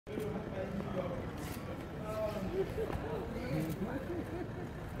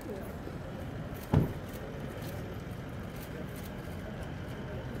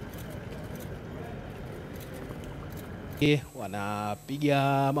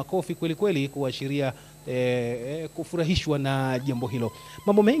Wanapiga makofi kweli kweli kuashiria kufurahishwa na jambo hilo.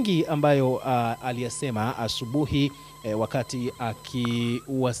 Mambo mengi ambayo aliyasema asubuhi wakati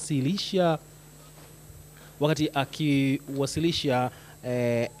akiwasilisha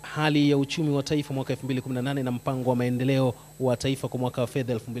hali ya uchumi wa taifa mwaka 2018 na mpango wa maendeleo wa taifa kwa mwaka wa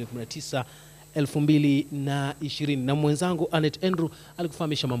fedha 2019-2020, na mwenzangu Anet Andrew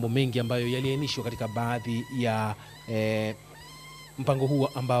alikufahamisha mambo mengi ambayo yaliainishwa katika baadhi ya mpango huo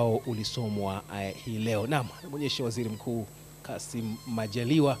ambao ulisomwa hii leo. Naam, anaonyesha Waziri Mkuu Kassim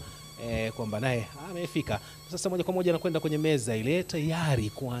Majaliwa kwamba naye amefika. Sasa moja kwa moja anakwenda kwenye meza ile tayari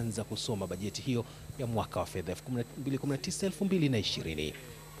kuanza kusoma bajeti hiyo ya mwaka wa fedha 2019-2020.